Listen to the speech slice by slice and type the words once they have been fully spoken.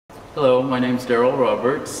Hello, my name is Darrell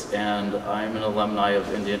Roberts, and I'm an alumni of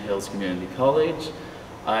Indian Hills Community College.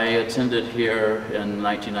 I attended here in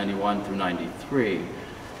 1991 through 93,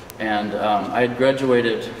 and I had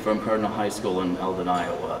graduated from Cardinal High School in Eldon,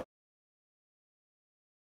 Iowa.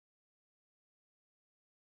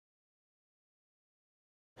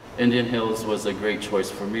 Indian Hills was a great choice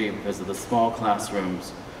for me because of the small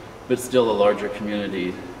classrooms, but still a larger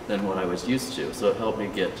community than what I was used to, so it helped me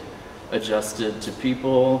get adjusted to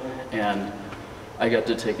people, and I got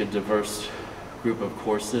to take a diverse group of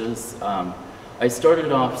courses. I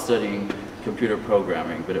started off studying computer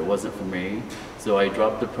programming, but it wasn't for me, so I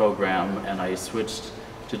dropped the program and I switched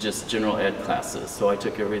to just general ed classes. So I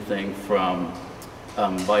took everything from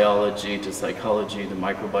biology to psychology to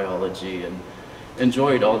microbiology, and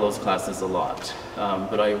enjoyed all those classes a lot.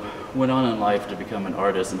 But I went on in life to become an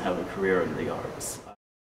artist and have a career in the arts.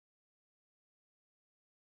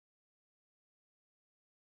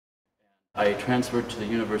 I transferred to the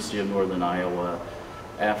University of Northern Iowa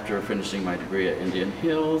after finishing my degree at Indian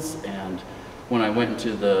Hills, and when I went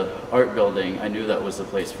into the art building, I knew that was the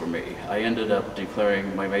place for me. I ended up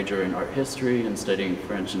declaring my major in art history and studying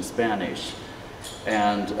French and Spanish.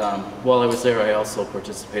 And while I was there, I also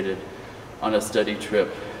participated on a study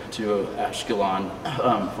trip to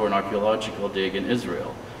Ashkelon for an archaeological dig in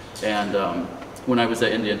Israel. And when I was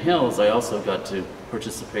at Indian Hills, I also got to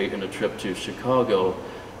participate in a trip to Chicago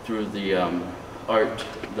through the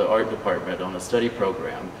art department on a study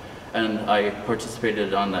program. And I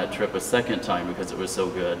participated on that trip a second time because it was so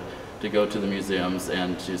good to go to the museums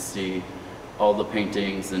and to see all the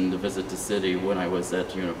paintings and to visit the city when I was at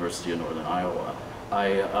the University of Northern Iowa.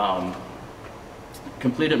 I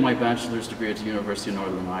completed my bachelor's degree at the University of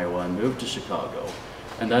Northern Iowa and moved to Chicago.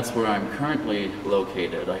 And that's where I'm currently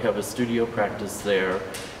located. I have a studio practice there,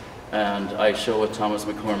 and I show with Thomas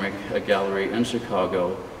McCormick, a gallery in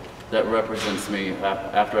Chicago that represents me.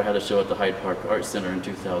 After I had a show at the Hyde Park Art Center in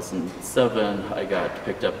 2007, I got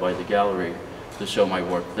picked up by the gallery to show my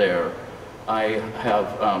work there. I have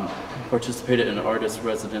participated in artist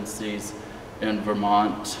residencies in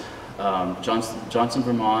Vermont, Johnson,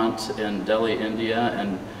 Vermont, in Delhi, India,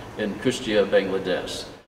 and in Kushtia, Bangladesh.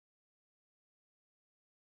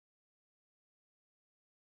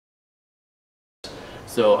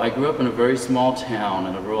 So I grew up in a very small town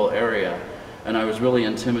in a rural area, and I was really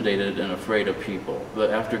intimidated and afraid of people.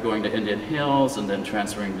 But after going to Indian Hills and then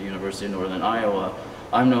transferring to the University of Northern Iowa,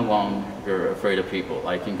 I'm no longer afraid of people.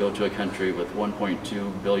 I can go to a country with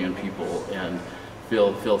 1.2 billion people and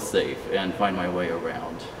feel safe and find my way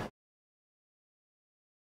around.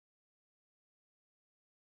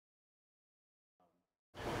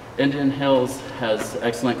 Indian Hills has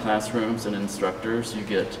excellent classrooms and instructors. You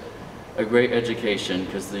get a great education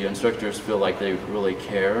because the instructors feel like they really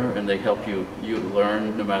care, and they help you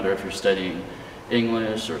learn no matter if you're studying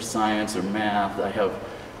English or science or math. I have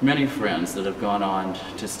many friends that have gone on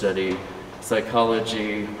to study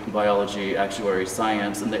psychology, biology, actuary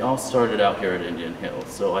science, and they all started out here at Indian Hills.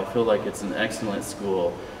 So I feel like it's an excellent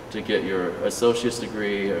school to get your associate's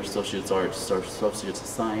degree or associate's arts or associate's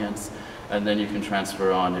science, and then you can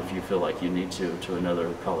transfer on if you feel like you need to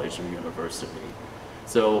another college or university.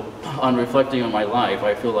 So on reflecting on my life,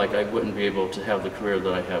 I feel like I wouldn't be able to have the career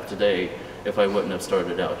that I have today if I wouldn't have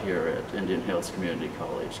started out here at Indian Hills Community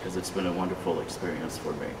College, because it's been a wonderful experience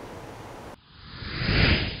for me.